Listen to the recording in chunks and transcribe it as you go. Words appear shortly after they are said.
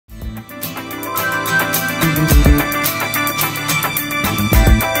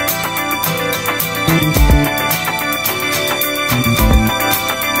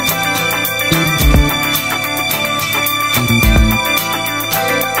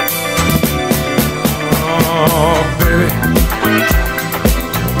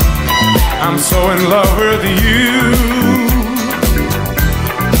I'm so in love with you,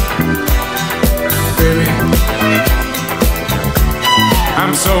 baby.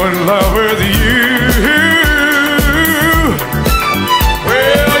 I'm so in love with you.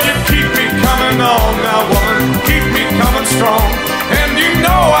 Well, you keep me coming on now, woman. Keep me coming strong. And you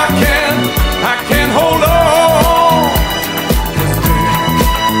know I can't hold on. 'Cause baby,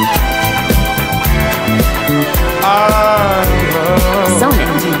 I love Sonic.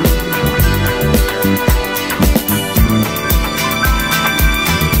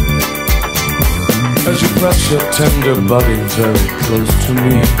 as you press your tender body very close to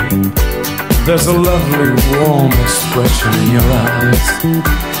me. There's a lovely warm expression in your eyes.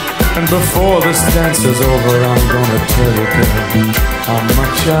 And before this dance is over, I'm gonna tell you, girl, how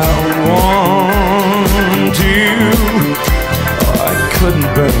much I want you. Oh, I couldn't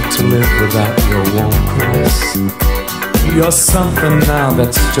bear to live without your warm caress. You're something now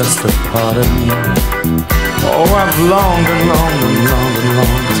that's just a part of me. Oh, I've longed and longed and longed and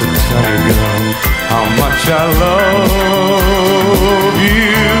longed to tell you, girl, how much I love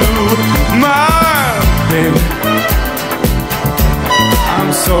you, my baby.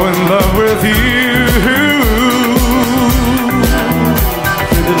 I'm so in love with you,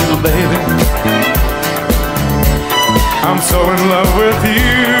 pretty little baby. I'm so in love with you.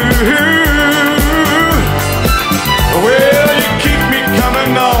 Well, you keep me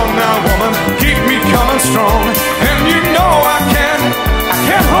coming on now, woman. Keep me coming strong. And you know I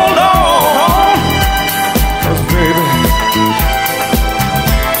can't hold on. 'Cause baby,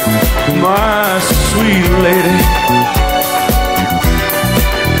 my sweet lady,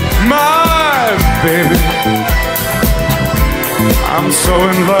 my baby, I'm so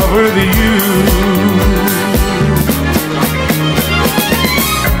in love with you.